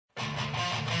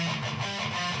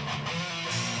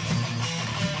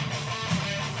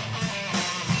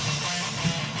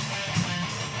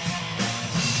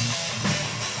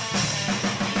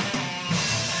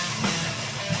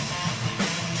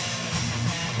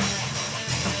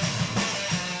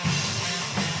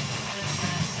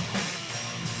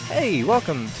Hey,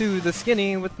 welcome to the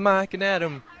Skinny with Mike and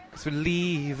Adam. 'Cause we're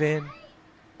leaving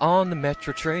on the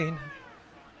metro train.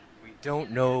 We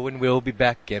don't know when we'll be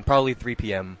back again. Probably 3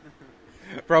 p.m.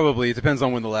 Probably. It depends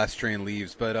on when the last train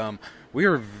leaves. But we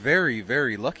are very,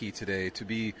 very lucky today to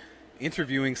be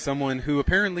interviewing someone who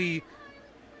apparently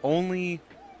only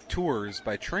tours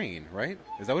by train, right?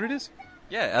 Is that what it is?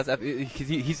 Yeah,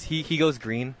 he goes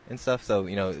green and stuff, so,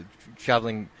 you know,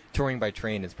 touring by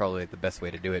train is probably the best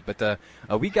way to do it. But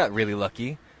we got really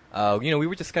lucky. We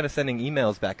were just kind of sending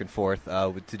emails back and forth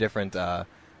to different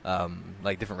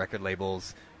different record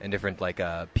labels and different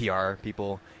PR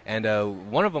people, and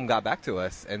one of them got back to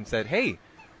us and said, "Hey,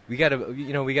 we got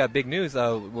big news.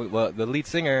 The lead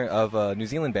singer of a New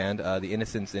Zealand band, The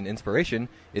Innocence and Inspiration,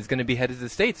 is going to be headed to the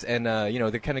States, and they're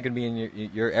kind of going to be in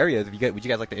your area. Would you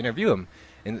guys like to interview him?"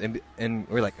 And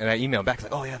we're like, and I emailed back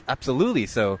like, "Oh yeah, absolutely."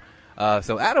 So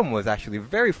Adam was actually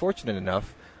very fortunate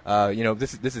enough.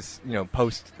 This is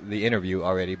post the interview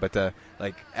already, but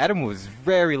Adam was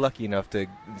very lucky enough to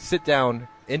sit down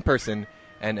in person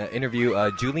and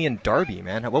interview Julian Darby.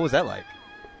 Man, what was that like?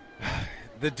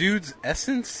 The dude's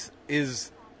essence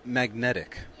is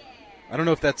magnetic. I don't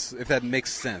know if that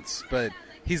makes sense, but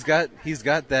he's got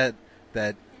that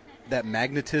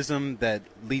magnetism that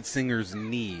lead singers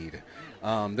need.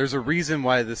 There's a reason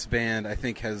why this band, I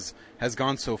think, has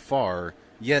gone so far.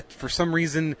 Yet, for some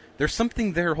reason, there's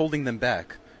something there holding them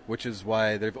back, which is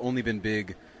why they've only been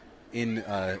big in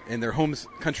their home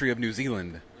country of New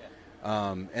Zealand,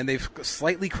 and they've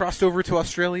slightly crossed over to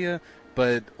Australia,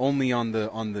 but only on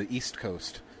the East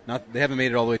Coast. They haven't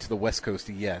made it all the way to the West Coast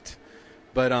yet.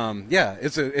 But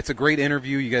it's a great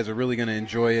interview. You guys are really going to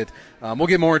enjoy it. We'll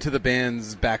get more into the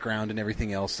band's background and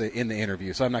everything else in the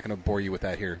interview, so I'm not going to bore you with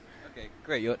that here. Okay,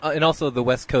 great. And also, the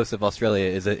West Coast of Australia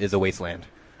is a wasteland.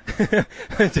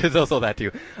 There's also that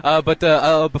too. But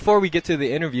before we get to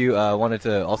the interview, I wanted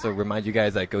to also remind you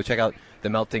guys go check out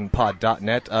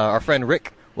themeltingpod.net. Our friend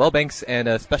Rick Wellbanks and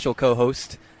a special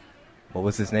co-host. What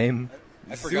was his name?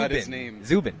 I forgot his name.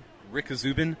 Zubin. Rick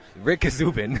Zubin.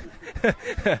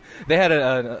 They had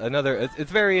another.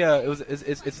 It's very.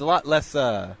 It's a lot less.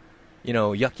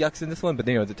 Yucks in this one, but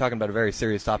they're talking about a very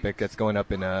serious topic that's going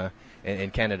up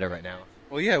in Canada right now.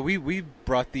 Well, yeah, we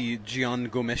brought the Gian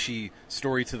Gomeshi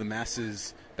story to the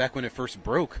masses back when it first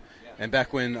broke, and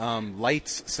back when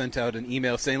Lights sent out an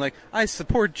email saying, I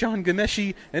support John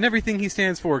Gomeshi and everything he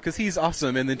stands for because he's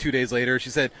awesome, and then 2 days later she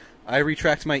said, I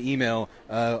retract my email,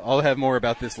 I'll have more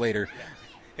about this later.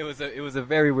 It was a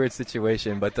very weird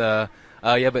situation, but so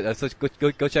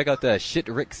go check out the Shit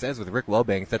Rick Says with Rick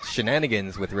Wellbanks. That's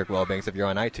Shenanigans with Rick Wellbanks if you're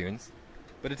on iTunes.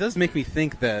 But it does make me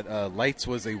think that Lights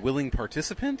was a willing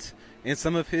participant in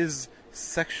some of his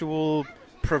sexual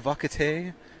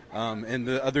provocateur, and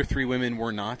the other three women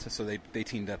were not, so they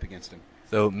teamed up against him.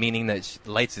 So meaning that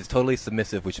Lights is totally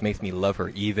submissive, which makes me love her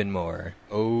even more.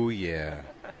 Oh, yeah.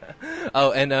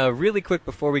 Oh, and really quick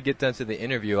before we get down to the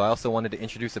interview, I also wanted to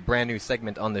introduce a brand new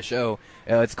segment on the show.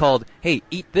 It's called, Hey,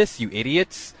 Eat This, You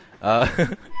Idiots!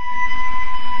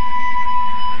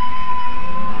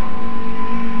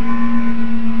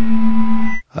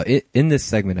 In this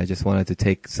segment, I just wanted to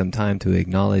take some time to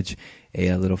acknowledge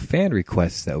a little fan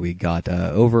request that we got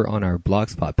over on our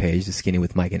Blogspot page,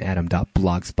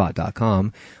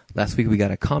 theskinnywithmikeandadam.blogspot.com. Last week, we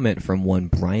got a comment from one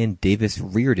Brian Davis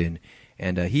Reardon,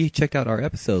 and he checked out our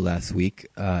episode last week,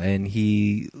 and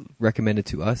he recommended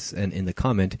to us, and in the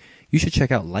comment, you should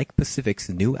check out Like Pacific's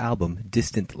new album,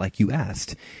 Distant Like You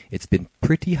Asked. It's been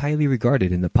pretty highly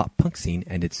regarded in the pop-punk scene,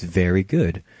 and it's very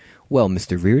good. Well,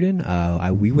 Mr. Reardon,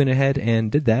 we went ahead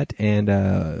and did that, and,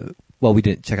 we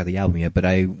didn't check out the album yet, but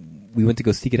we went to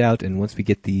go seek it out, and once we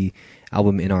get the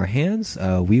album in our hands,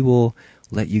 we will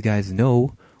let you guys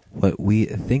know what we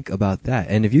think about that.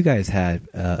 And if you guys had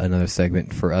another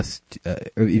segment for us,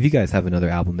 or if you guys have another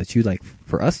album that you'd like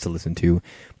for us to listen to,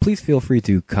 please feel free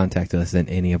to contact us in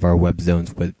any of our web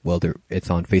zones, whether it's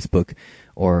on Facebook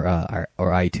or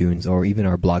iTunes or even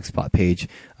our Blogspot page.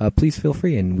 Please feel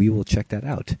free, and we will check that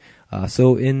out.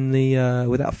 So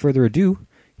without further ado,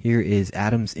 here is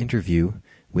Adam's interview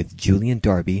with Julian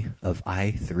Darby of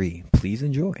I3. Please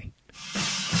enjoy.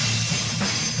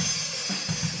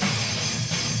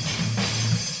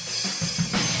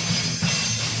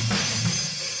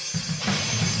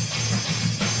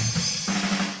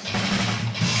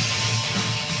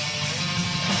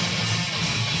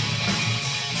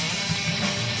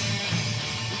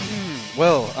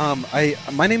 Well,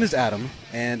 my name is Adam,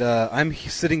 and I'm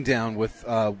sitting down with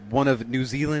one of New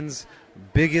Zealand's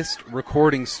biggest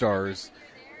recording stars,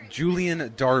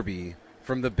 Julian Darby,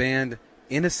 from the band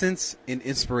Innocence and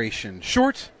Inspiration.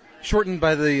 Shortened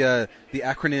by the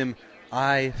acronym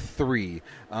I3.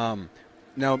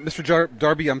 Now, Mr.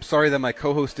 Darby, I'm sorry that my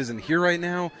co-host isn't here right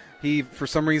now. He, for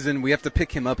some reason, we have to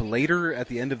pick him up later at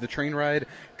the end of the train ride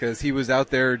because he was out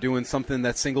there doing something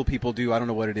that single people do. I don't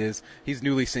know what it is. He's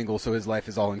newly single, so his life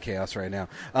is all in chaos right now.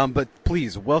 But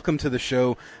please, welcome to the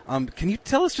show. Can you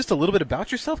tell us just a little bit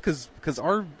about yourself? Because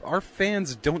our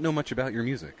fans don't know much about your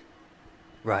music.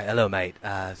 Right, hello, mate.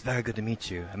 It's very good to meet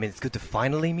you. I mean, it's good to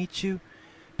finally meet you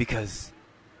because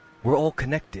we're all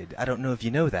connected. I don't know if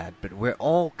you know that, but we're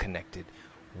all connected.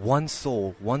 One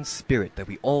soul, one spirit that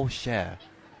we all share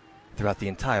throughout the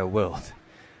entire world.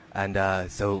 And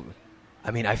so,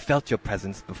 I mean, I felt your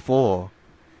presence before.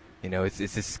 You know, it's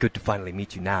just good to finally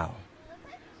meet you now.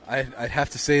 I'd have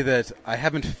to say that I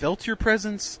haven't felt your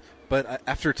presence, but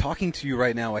after talking to you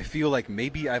right now, I feel like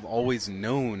maybe I've always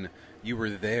known you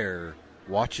were there,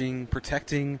 watching,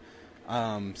 protecting,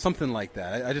 something like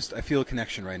that. I feel a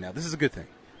connection right now. This is a good thing.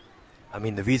 I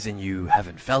mean, the reason you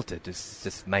haven't felt it is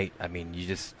just, mate, I mean,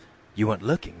 you weren't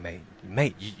looking, mate.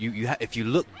 Mate, if you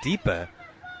look deeper,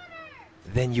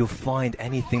 then you'll find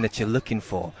anything that you're looking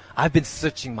for. I've been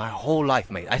searching my whole life,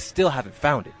 mate. I still haven't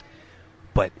found it.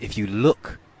 But if you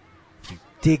look, if you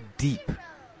dig deep,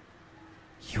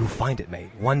 you'll find it, mate.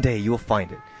 One day you'll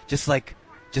find it. Just like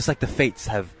the fates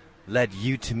have led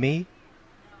you to me.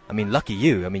 I mean, lucky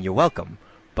you. I mean, you're welcome.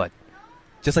 But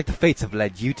just like the fates have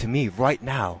led you to me right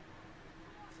now,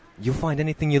 you'll find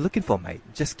anything you're looking for, mate.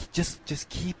 Just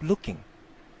keep looking.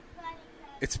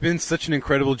 It's been such an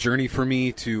incredible journey for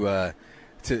me to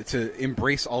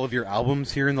embrace all of your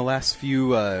albums here in the last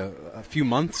few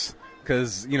months,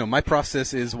 because my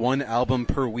process is one album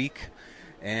per week,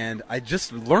 and I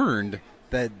just learned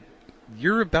that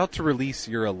you're about to release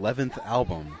your 11th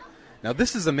album. Now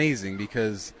this is amazing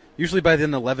because usually by the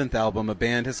 11th album a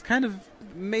band has kind of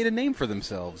made a name for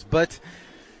themselves, but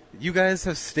you guys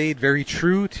have stayed very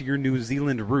true to your New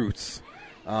Zealand roots,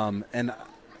 and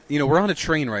we're on a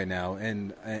train right now,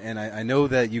 and I know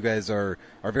that you guys are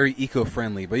very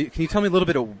eco-friendly. But can you tell me a little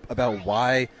bit about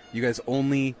why you guys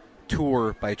only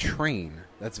tour by train?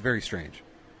 That's very strange.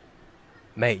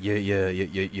 Mate,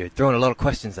 you're throwing a lot of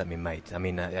questions at me, mate. I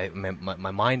mean,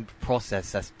 my mind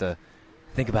process has to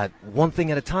think about one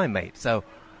thing at a time, mate. So,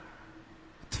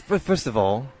 first of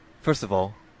all,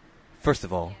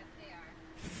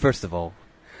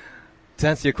 to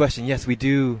answer your question, yes, we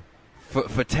do.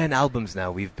 For 10 albums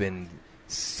now, we've been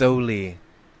solely,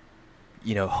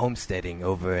 homesteading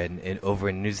over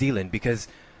in New Zealand, because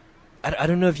I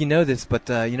don't know if you know this, but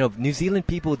New Zealand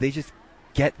people, they just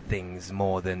get things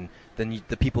more than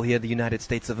the people here in the United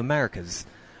States of Americas.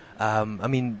 I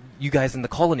mean, you guys in the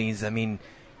colonies, I mean,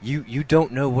 you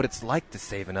don't know what it's like to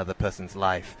save another person's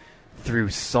life through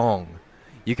song.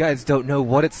 You guys don't know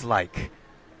what it's like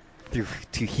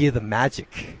to hear the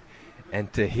magic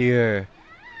and to hear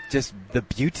just the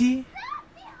beauty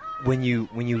when you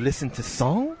listen to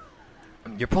song.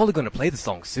 You're probably going to play the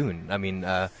song soon. I mean,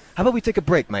 how about we take a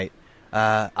break, mate?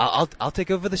 I'll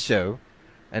take over the show,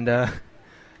 and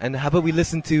how about we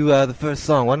listen to the first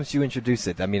song? Why don't you introduce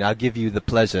it? I mean, I'll give you the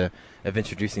pleasure of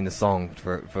introducing the song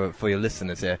for your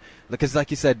listeners here, because, like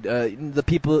you said, the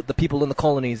people in the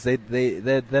colonies,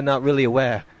 they're not really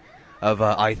aware of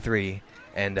I3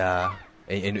 and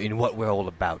in what we're all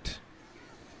about.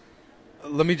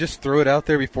 Let me just throw it out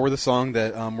there before the song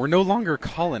that we're no longer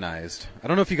colonized. I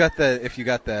don't know if you got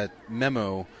that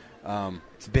memo.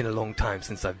 It's been a long time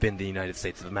since I've been to the United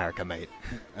States of America, mate.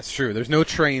 That's true. There's no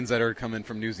trains that are coming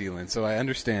from New Zealand, so I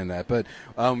understand that. But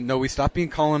no, we stopped being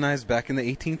colonized back in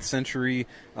the 18th century.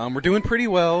 We're doing pretty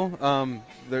well.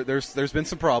 There's been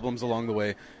some problems along the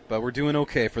way, but we're doing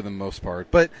okay for the most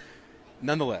part. But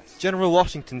nonetheless, General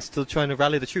Washington's still trying to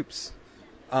rally the troops.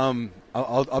 I'm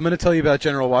going to tell you about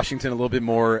General Washington a little bit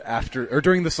more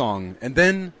during the song, and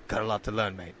then Got a lot to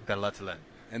learn, mate. Got a lot to learn.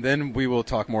 And then we will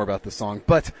talk more about the song.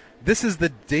 But this is the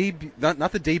debut,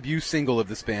 not the debut single of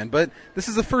this band, but this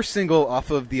is the first single off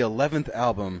of the 11th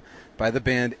album by the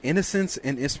band Innocence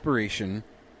and Inspiration.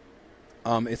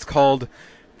 It's called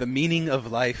 "The Meaning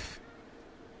of Life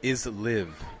Is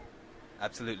Live."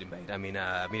 Absolutely, mate. I mean,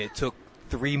 it took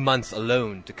 3 months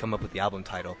alone to come up with the album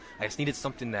title. I just needed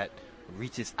something that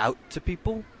reaches out to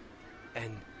people,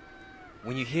 and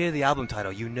when you hear the album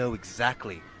title, you know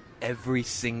exactly every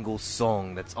single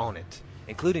song that's on it,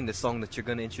 including the song that you're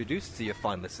going to introduce to your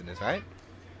fine listeners, right?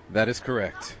 That is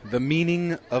correct. The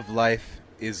meaning of life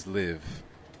is live.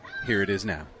 Here it is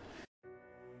now.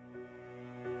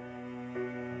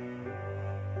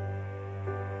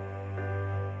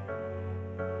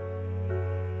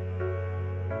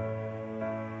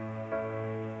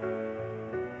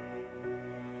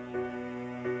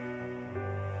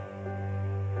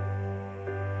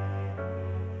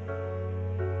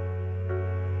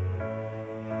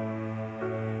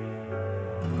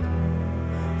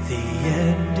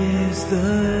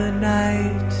 the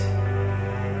night.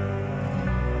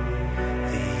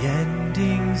 The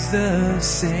ending's the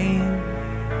same.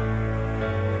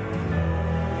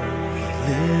 We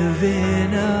live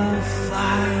in a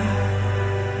fire.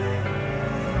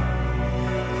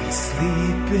 We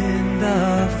sleep in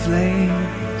the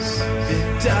flames.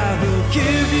 And I will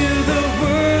give you the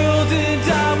world, and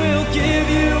I will give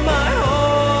you my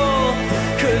all.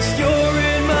 'Cause you're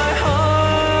in my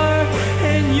heart,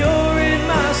 and you're in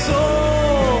my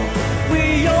soul.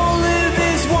 We all live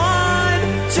as one,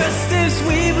 just as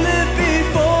we've lived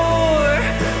before.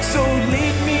 So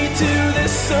lead me to the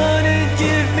sun and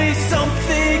give me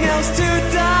something else to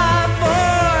die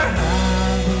for.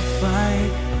 I will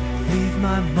fight, leave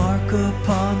my mark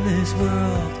upon this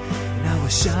world, and I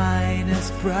will shine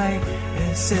as bright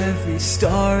as every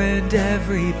star and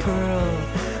every pearl.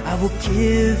 I will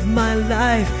give my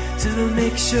life to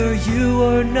make sure you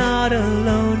are not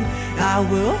alone. I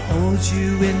will hold you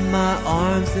in my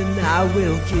arms, and I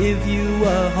will give you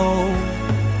a home.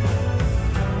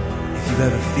 If you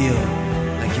ever feel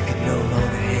like you can no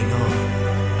longer hang on,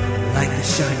 like the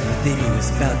shine within you is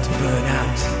about to burn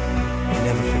out,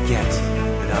 never forget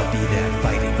that I'll be there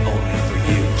fighting only for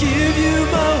you. Give you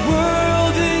my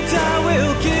world, and I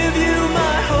will give you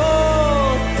my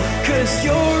whole. 'Cause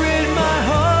you're in my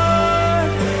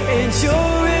heart, and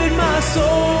you're in my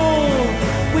soul.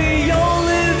 We all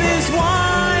live as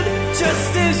one,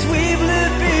 just as we've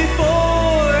lived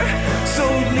before. So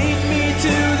lead me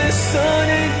to the sun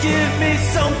and give me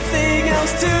something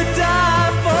else to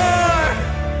die for.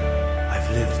 I've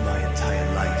lived my entire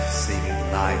life saving the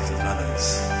lives of others,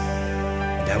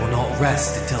 and I will not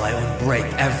rest until I unbreak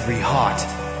every heart,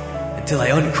 until I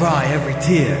uncry every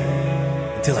tear,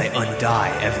 until I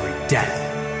undie every death.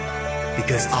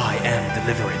 Because I am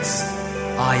deliverance.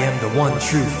 I am the one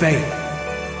true faith.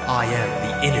 I am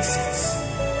the innocence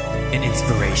and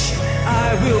inspiration.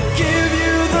 I will give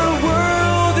you the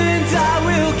world, and I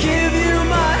will give you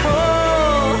my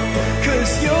whole.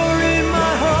 'Cause you're in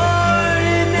my heart,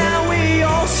 and now we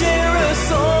all share a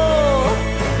soul.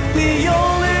 We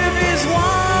all live as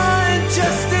one,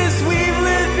 just as we've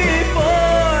lived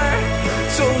before.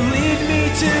 So lead me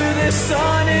to the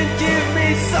sun and give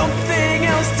me something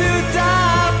else to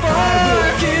die for. I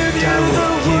will give you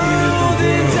the world,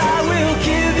 and I will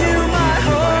give you my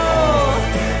whole.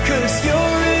 'Cause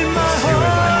you're in my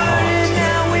heart, and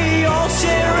now we all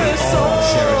share a soul.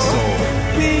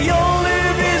 We all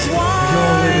live as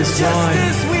one, just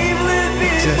as we've lived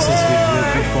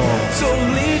before. So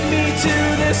lead me to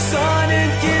the sun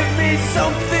and give me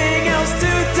something else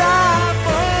to die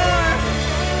for.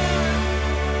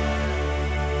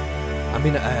 I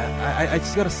mean, I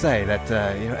just gotta say that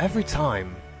every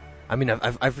time, I mean,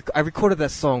 I recorded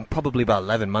that song probably about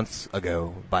 11 months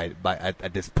ago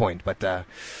at this point, but I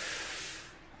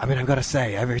mean, I've gotta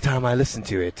say, every time I listen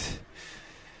to it,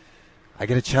 I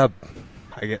get a chub.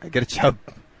 I get a chub,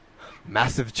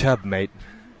 massive chub, mate.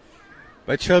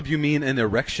 By chub, you mean an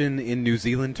erection in New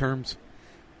Zealand terms?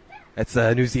 It's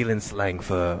New Zealand slang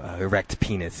for erect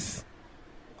penis.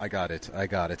 I got it.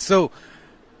 So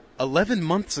 11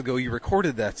 months ago you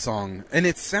recorded that song, and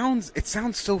it sounds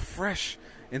so fresh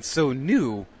and so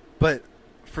new, but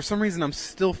for some reason I'm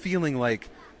still feeling like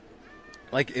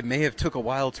it may have took a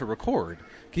while to record.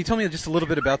 Can you tell me just a little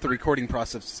bit about the recording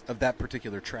process of that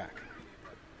particular track?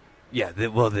 Yeah,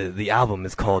 the album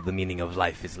is called The Meaning of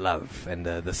Life is Love, and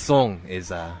the song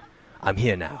is I'm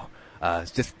Here Now.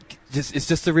 It's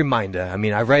just a reminder. I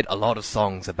mean, I write a lot of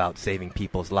songs about saving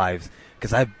people's lives,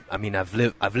 because I've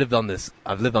lived on this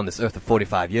earth for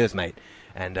 45 years, mate,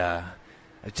 and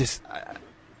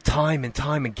time and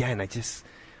time again,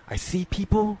 I see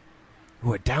people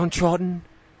who are downtrodden,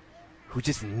 who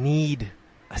just need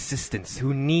assistance,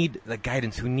 who need the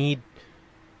guidance, who need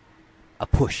a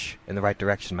push in the right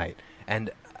direction, mate.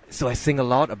 And so I sing a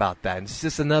lot about that, and it's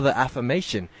just another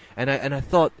affirmation. And I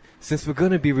thought, since we're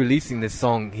going to be releasing this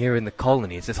song here in the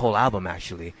colony, it's this whole album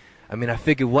actually, I mean, I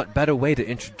figured what better way to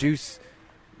introduce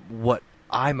what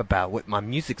I'm about, what my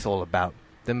music's all about,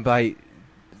 than by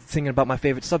singing about my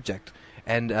favorite subject.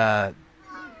 And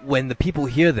when the people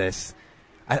hear this,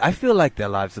 I feel like their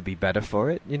lives will be better for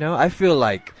it, you know? I feel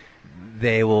like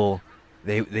they will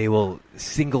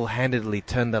single-handedly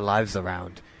turn their lives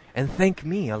around and thank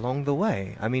me along the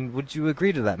way. I mean, would you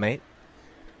agree to that, mate?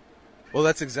 Well,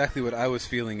 that's exactly what I was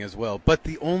feeling as well. But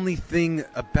the only thing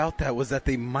about that was that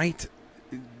they might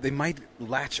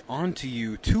latch onto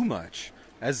you too much,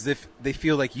 as if they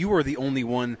feel like you are the only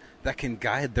one that can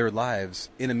guide their lives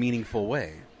in a meaningful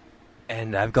way.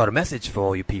 And I've got a message for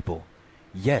all you people.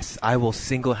 Yes, I will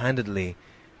single-handedly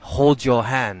hold your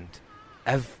hand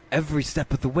every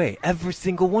step of the way. Every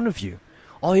single one of you.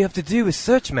 All you have to do is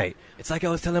search, mate. It's like I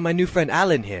was telling my new friend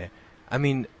Alan here. I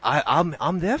mean,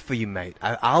 I'm there for you, mate.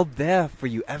 I'll there for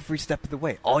you every step of the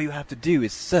way. All you have to do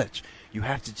is search. You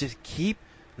have to just keep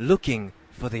looking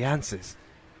for the answers.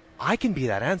 I can be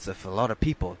that answer for a lot of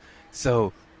people.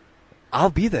 So, I'll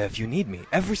be there if you need me.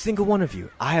 Every single one of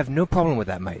you. I have no problem with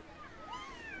that, mate.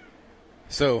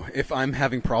 So, if I'm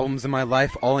having problems in my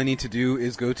life, all I need to do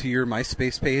is go to your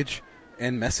MySpace page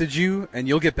and message you, and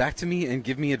you'll get back to me and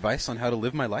give me advice on how to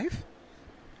live my life?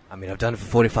 I mean, I've done it for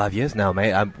 45 years now,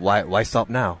 mate. Why stop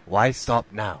now? Why stop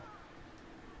now?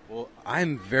 Well,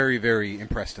 I'm very, very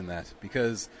impressed in that,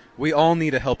 because we all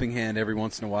need a helping hand every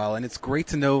once in a while, and it's great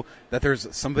to know that there's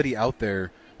somebody out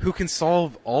there who can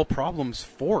solve all problems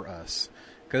for us.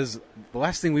 Because the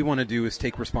last thing we want to do is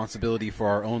take responsibility for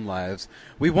our own lives.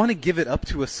 We want to give it up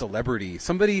to a celebrity,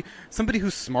 somebody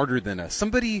who's smarter than us,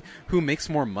 somebody who makes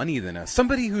more money than us,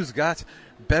 somebody who's got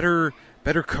better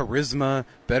charisma,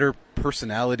 better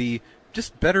personality,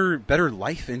 just better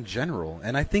life in general.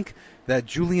 And I think that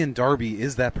Julian Darby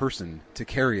is that person to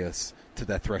carry us to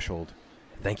that threshold.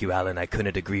 Thank you, Alan. I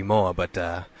couldn't agree more. But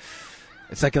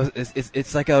it's like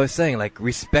I was saying, like,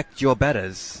 respect your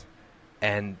betters,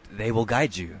 and they will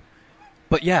guide you.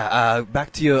 But yeah,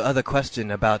 back to your other question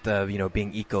about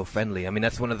being eco-friendly. I mean,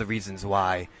 that's one of the reasons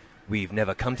why we've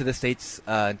never come to the States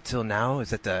until now. Is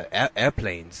that the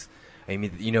airplanes? I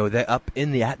mean, they're up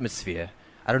in the atmosphere.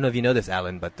 I don't know if you know this,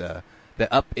 Alan, but they're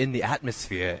up in the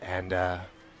atmosphere, and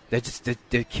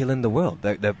they're killing the world.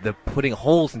 They're putting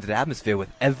holes into the atmosphere with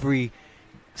every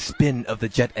spin of the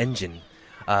jet engine.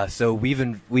 So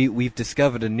we've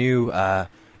discovered a new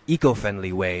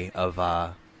eco-friendly way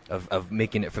of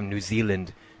making it from New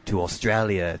Zealand to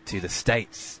Australia to the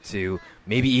States to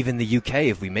maybe even the UK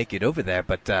if we make it over there.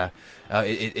 But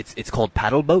it's called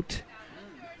paddle boat.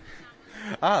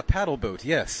 Paddle boat,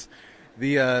 yes.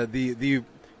 The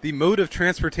mode of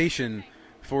transportation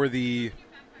for the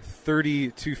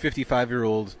 30 to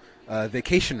 55-year-old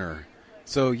vacationer.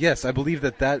 So yes, I believe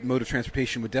that mode of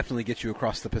transportation would definitely get you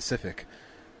across the Pacific.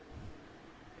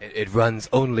 It runs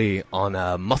only on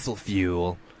muscle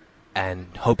fuel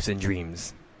and hopes and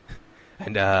dreams,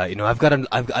 and I've got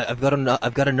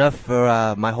enough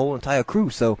for my whole entire crew.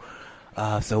 So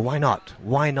why not?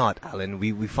 Why not, Alan?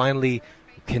 We finally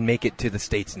can make it to the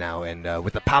States now, and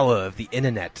with the power of the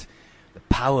internet, the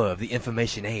power of the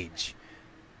information age,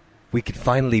 we could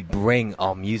finally bring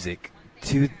our music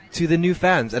to the new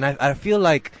fans. And I feel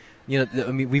like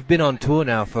we've been on tour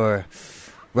now for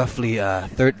roughly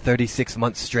 36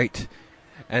 months straight,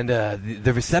 and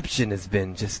the reception has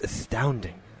been just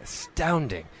astounding.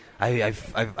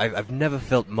 I've never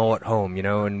felt more at home,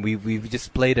 and we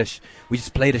just played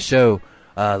a show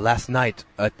last night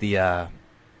at the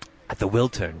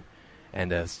Wiltern,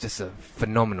 and it's just a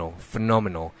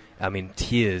phenomenal. I mean,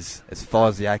 tears as far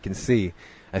as the eye can see,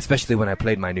 especially when I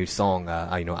played my new song.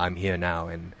 I'm Here Now,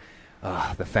 and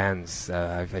the fans.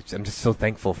 I'm just so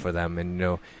thankful for them,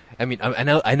 and I mean,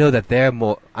 I know that they're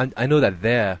more. I know that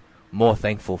they're more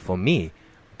thankful for me,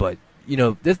 but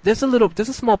there's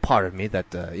a small part of me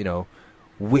that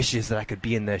wishes that I could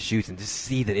be in their shoes and just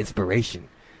see that inspiration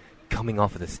coming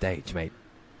off of the stage, mate.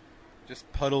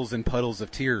 Just puddles and puddles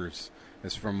of tears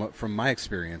is from my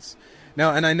experience.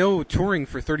 Now, and I know touring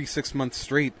for 36 months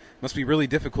straight must be really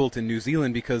difficult in New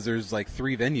Zealand because there's like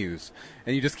 3 venues,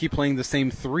 and you just keep playing the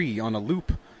same 3 on a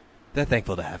loop. They're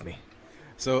thankful to have me.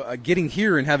 So getting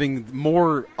here and having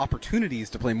more opportunities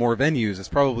to play more venues is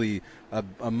probably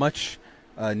a much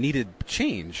needed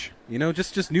change.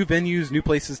 Just new venues, new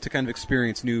places to kind of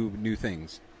experience new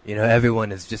things.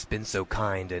 Everyone has just been so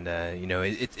kind, and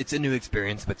it's a new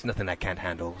experience, but it's nothing I can't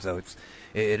handle. So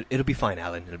it'll be fine,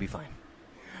 Alan. It'll be fine.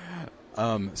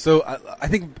 So I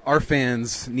think our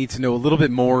fans need to know a little bit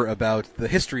more about the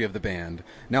history of the band.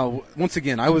 Now, once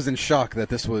again, I was in shock that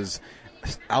this was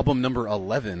album number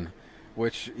 11,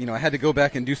 which I had to go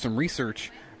back and do some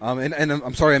research. And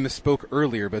I'm sorry I misspoke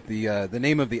earlier, but the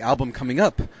name of the album coming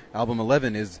up, album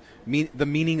 11, is The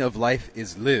Meaning of Life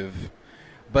is Live.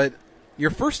 But your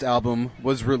first album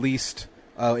was released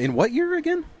in what year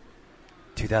again?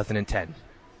 2010.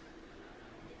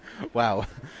 Wow.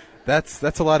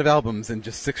 That's a lot of albums in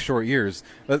just 6 short years.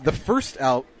 The first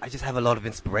album... I just have a lot of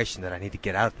inspiration that I need to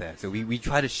get out there. So we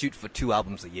try to shoot for 2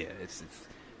 albums a year. It's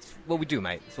what we do,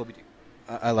 mate. It's what we do.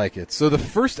 I like it. So the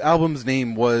first album's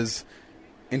name was,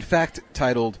 in fact,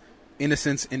 titled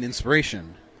Innocence and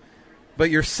Inspiration. But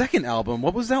your second album,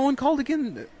 what was that one called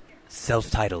again?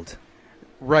 Self-titled.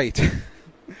 Right.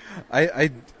 I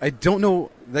don't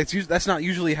know. That's not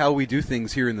usually how we do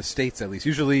things here in the States, at least.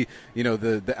 Usually,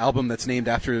 the album that's named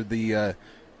after the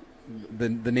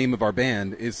the name of our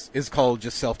band is called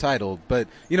just self-titled. But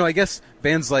I guess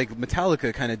bands like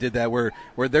Metallica kind of did that,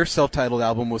 where their self-titled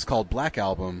album was called Black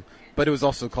Album, but it was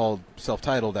also called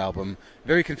self-titled album.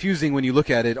 Very confusing when you look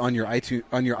at it on your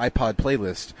iPod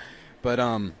playlist. But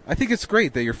I think it's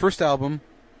great that your first album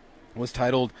was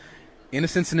titled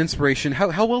Innocence and Inspiration.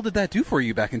 How well did that do for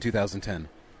you back in 2010?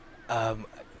 I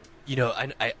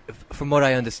from what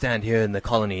I understand here in the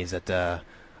colonies, that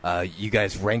you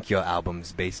guys rank your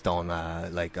albums based on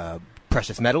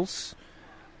precious metals,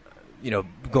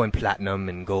 going platinum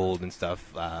and gold and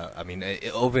stuff.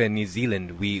 Over in New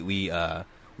Zealand, we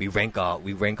rank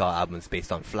our albums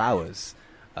based on flowers.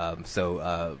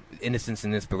 So Innocence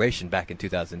and Inspiration back in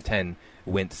 2010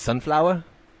 went sunflower,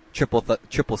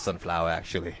 triple sunflower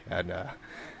actually, and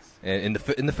in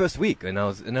the first week, and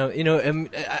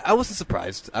I wasn't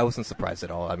surprised. I wasn't surprised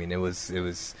at all. I mean, it was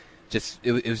just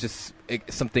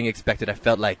something expected. I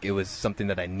felt like it was something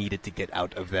that I needed to get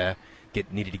out of there,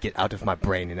 needed to get out of my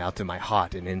brain and out of my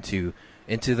heart and into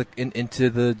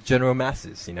the general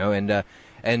masses, and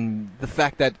the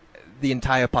fact that the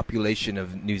entire population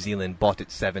of New Zealand bought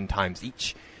it 7 times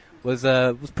each was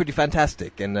pretty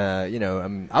fantastic. And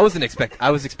I was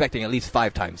expecting at least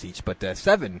 5 times each, but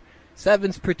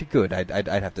 7's pretty good. I'd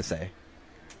have to say.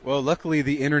 Well, luckily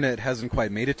the internet hasn't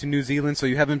quite made it to New Zealand, so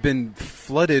you haven't been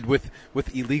flooded with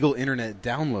illegal internet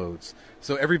downloads.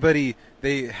 So everybody,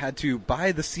 they had to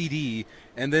buy the CD,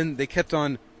 and then they kept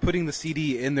on putting the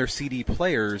CD in their CD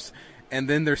players, and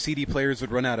then their CD players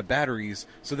would run out of batteries,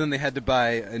 so then they had to buy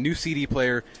a new CD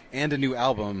player and a new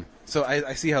album. So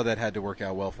I see how that had to work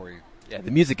out well for you. Yeah, the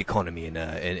music economy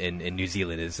in New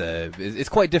Zealand is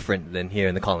quite different than here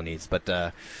in the colonies. But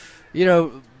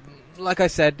like I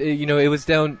said, it was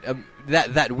down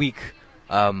that week.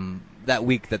 That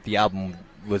week that the album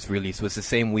was released was the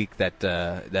same week that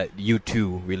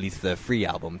U2 released the free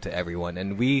album to everyone,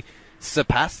 and we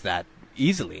surpassed that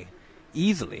easily.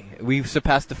 We've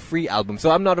surpassed the free album,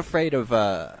 so I'm not afraid of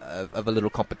a little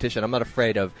competition. I'm not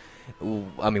afraid of,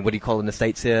 what do you call it in the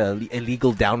States here,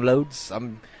 illegal downloads.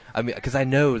 Because I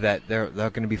know that there are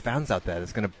going to be fans out there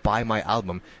that's going to buy my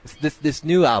album. This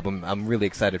new album I'm really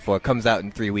excited for. It comes out in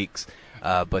 3 weeks,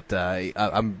 but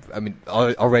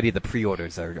already the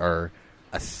pre-orders are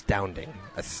astounding.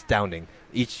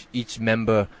 Each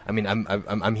member.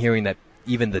 I'm hearing that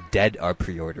even the Dead are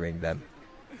pre-ordering them.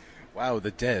 Wow,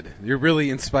 the Dead. You're really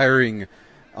inspiring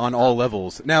on all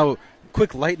levels. Now,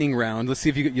 quick lightning round. Let's see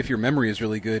if your memory is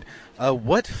really good.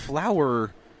 What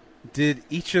flower did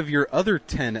each of your other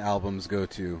 10 albums go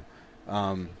to?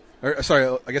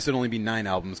 Sorry, I guess it'd only be 9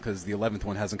 albums because the 11th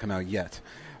one hasn't come out yet.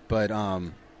 But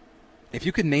if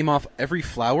you could name off every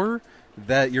flower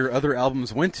that your other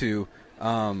albums went to,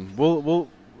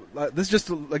 this is just,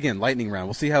 again, lightning round.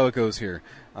 We'll see how it goes here.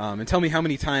 And tell me how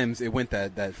many times it went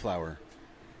that flower.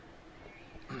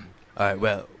 All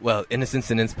right, well, Innocence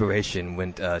and Inspiration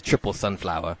went triple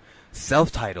sunflower,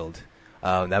 self-titled.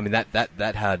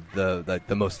 That had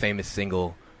the most famous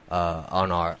single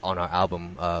on our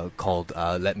album called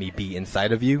 "Let Me Be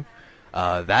Inside of You."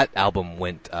 That album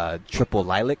went triple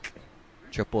lilac,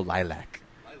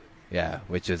 yeah,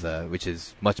 which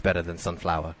is much better than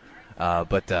sunflower.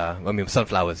 But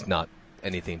sunflower is not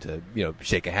anything to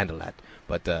shake a handle at.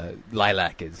 But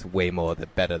lilac is way more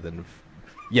better than.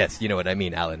 Yes, you know what I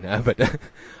mean, Alan. But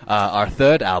our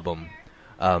third album,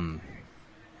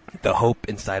 The Hope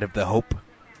Inside of the Hope,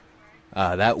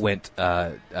 that went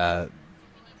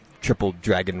triple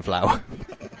dragonflower.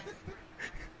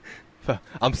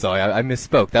 I'm sorry, I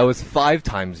misspoke. That was 5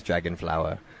 times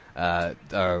dragonflower.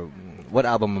 What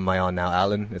album am I on now,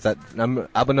 Alan? Is that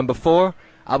album number 4?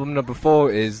 Album number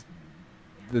 4 is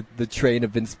the train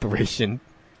of inspiration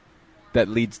that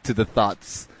leads to the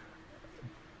thoughts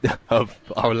of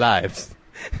our lives.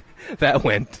 That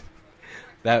went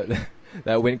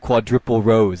quadruple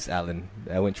rose, Alan.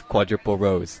 That went quadruple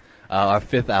rose. Our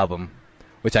 5th album,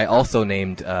 which I also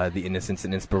named The Innocence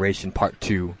and Inspiration Part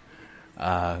 2.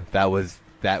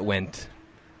 That went.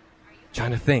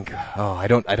 Trying to think. Oh, I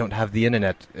don't have the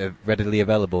internet readily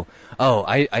available. Oh,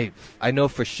 I know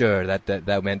for sure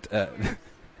that went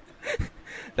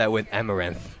that went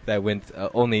Amaranth. That went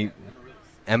only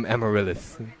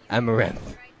Amaryllis.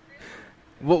 Amaranth.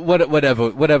 Whatever,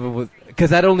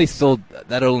 because that only sold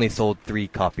 3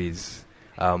 copies.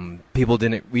 We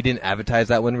didn't advertise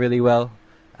that one really well,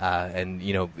 and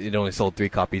it only sold 3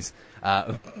 copies.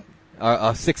 Our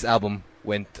 6th album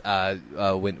went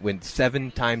 7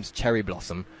 times Cherry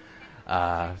Blossom,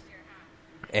 and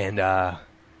 8,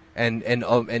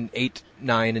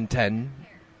 9, and 10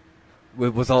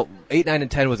 was all 8, 9,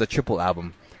 and 10 was a triple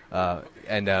album,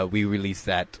 and we released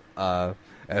that.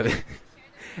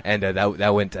 And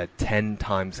that went 10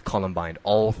 times Columbine,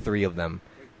 all 3 of them.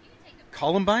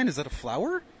 Columbine, is that a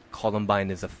flower?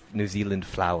 Columbine is a New Zealand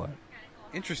flower.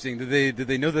 Interesting. Did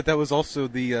they know that was also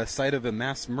the site of a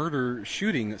mass murder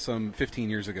shooting some 15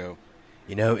 years ago?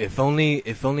 You know, if only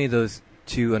those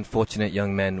 2 unfortunate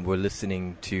young men were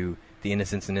listening to The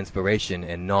Innocence and Inspiration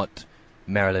and not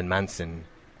Marilyn Manson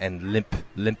and Limp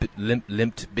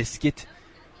Bizkit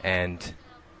and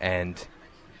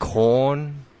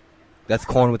Korn. That's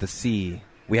Korn with a C.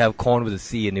 We have Korn with a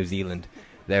C in New Zealand.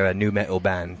 They're a new metal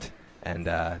band, and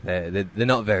they're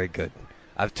not very good.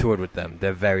 I've toured with them.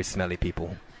 They're very smelly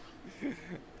people.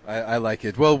 I like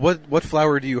it. Well, what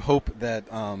flower do you hope that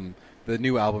the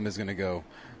new album is going to go?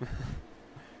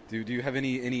 Do you have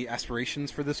any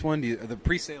aspirations for this one? The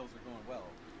pre-sales are going well.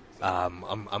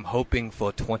 So. I'm hoping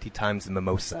for 20 times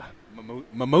mimosa.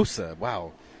 Mimosa,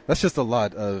 wow. That's just a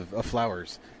lot of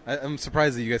flowers. I'm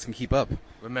surprised that you guys can keep up.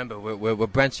 Remember, we're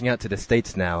branching out to the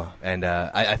States now, and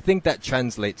I think that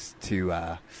translates to...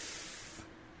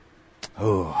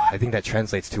 I think that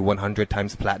translates to 100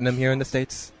 times platinum here in the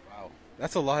States. Wow.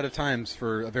 That's a lot of times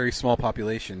for a very small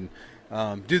population.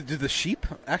 Do the sheep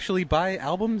actually buy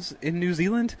albums in New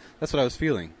Zealand? That's what I was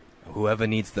feeling. Whoever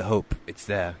needs the hope, it's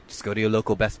there. Just go to your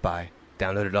local Best Buy.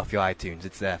 Download it off your iTunes.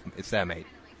 It's there, mate.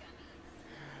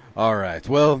 All right.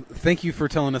 Well, thank you for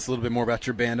telling us a little bit more about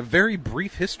your band. A very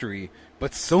brief history,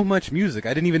 but so much music.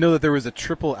 I didn't even know that there was a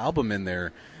triple album in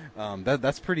there.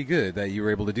 That's pretty good that you were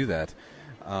able to do that.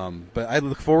 But I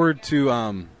look forward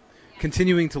to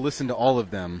continuing to listen to all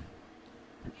of them.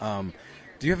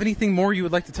 Do you have anything more you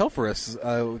would like to tell for us?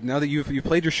 Now that you've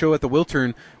played your show at the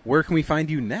Wiltern, where can we find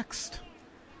you next?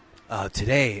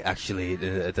 Today, actually,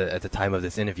 at the time of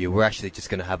this interview, we're actually just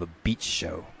going to have a beach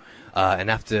show.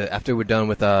 And after we're done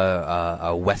with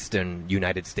our Western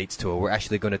United States tour, we're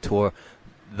actually going to tour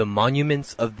the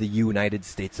monuments of the United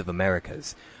States of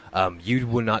Americas. You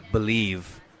would not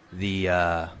believe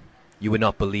the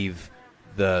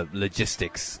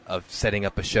logistics of setting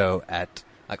up a show at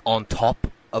on top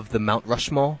of the Mount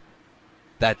Rushmore.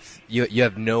 That's you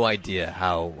have no idea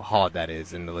how hard that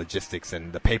is, and the logistics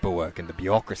and the paperwork and the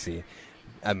bureaucracy.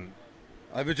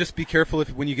 I would just be careful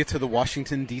when you get to the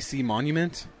Washington D.C.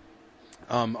 monument.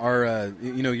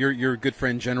 Your good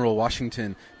friend General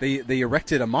Washington, they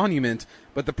erected a monument,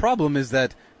 but the problem is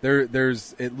that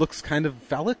it looks kind of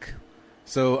phallic.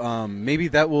 So maybe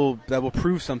that will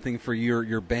prove something for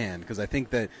your band, because I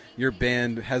think that your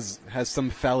band has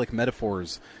some phallic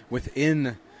metaphors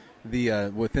within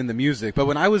the music. But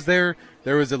when I was there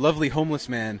was a lovely homeless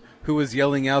man who was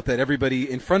yelling out that everybody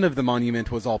in front of the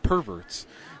monument was all perverts.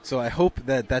 So I hope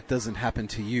that doesn't happen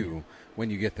to you when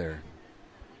you get there.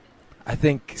 I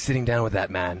think sitting down with that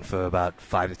man for about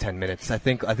 5 to 10 minutes, I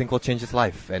think we'll change his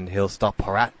life, and he'll stop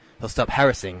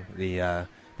harassing the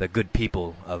good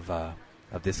people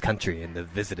of this country and the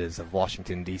visitors of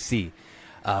Washington D.C.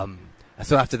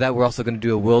 So after that, we're also going to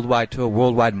do a worldwide tour,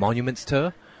 worldwide monuments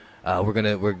tour.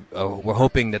 We're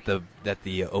hoping that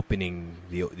the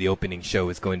opening show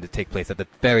is going to take place at the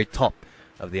very top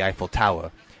of the Eiffel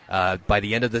Tower. By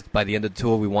the end of the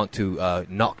tour, we want to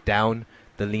knock down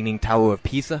the Leaning Tower of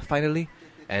Pisa finally,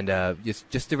 and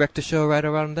just direct a show right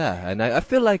around there. And I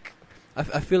feel like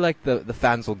the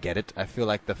fans will get it. I feel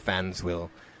like the fans will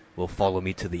follow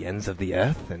me to the ends of the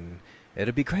earth, and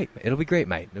it'll be great. It'll be great,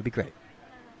 mate. It'll be great.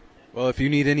 Well, if you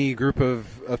need any group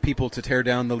of people to tear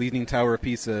down the Leaning Tower of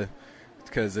Pisa,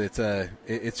 because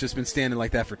it's just been standing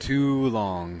like that for too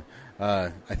long,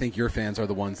 I think your fans are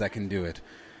the ones that can do it.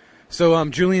 So,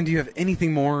 Julian, do you have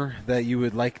anything more that you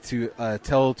would like to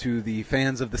tell to the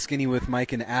fans of the Skinny with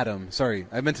Mike and Adam? Sorry,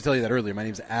 I meant to tell you that earlier. My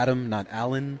name's Adam, not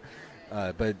Alan,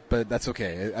 but that's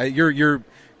okay.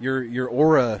 Your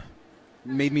aura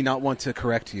made me not want to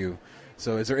correct you.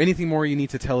 So, is there anything more you need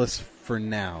to tell us for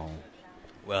now?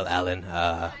 Well, Alan,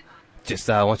 just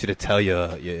I want you to tell your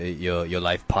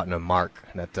life partner Mark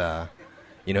that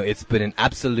it's been an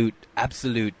absolute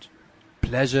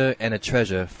pleasure and a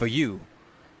treasure for you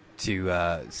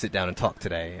to sit down and talk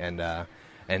today, and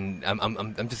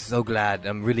I'm just so glad.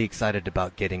 I'm really excited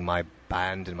about getting my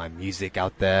band and my music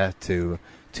out there to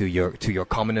your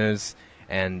commoners.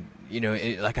 And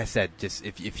like I said, just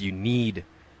if you need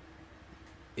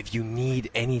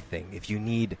anything, if you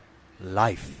need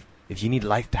life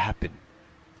to happen,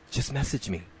 just message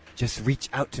me. Just reach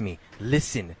out to me.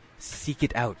 Listen, seek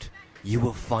it out. You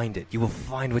will find it. You will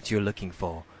find what you're looking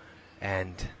for,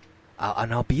 and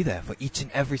I'll be there for each and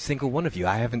every single one of you.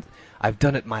 I've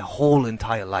done it my whole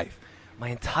entire life. My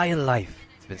entire life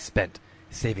has been spent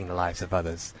saving the lives of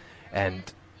others,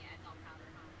 and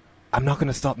I'm not going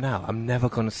to stop now. I'm never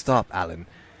going to stop, Alan.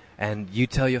 And you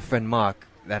tell your friend Mark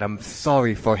that I'm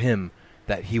sorry for him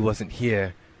that he wasn't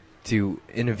here to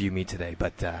interview me today,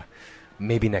 but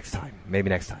maybe next time. Maybe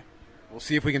next time. We'll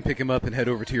see if we can pick him up and head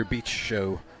over to your beach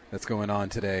show that's going on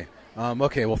today.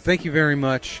 Okay, well, thank you very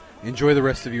much. Enjoy the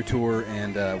rest of your tour,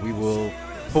 and we will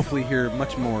hopefully hear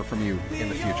much more from you in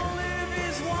the future.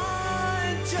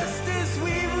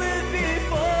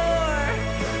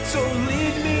 So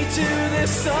lead me to the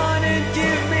sun and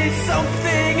give me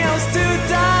something else to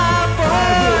die for.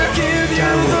 I will give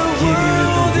you the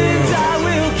world and I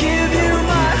will give you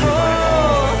my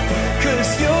whole.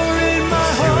 'Cause you're in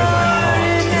my heart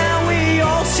and now we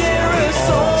all share a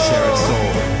soul.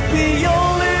 We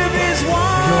all live as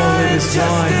one, just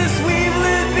as we've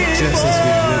lived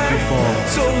before.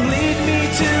 So lead me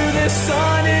to the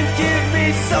sun and give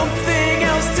me something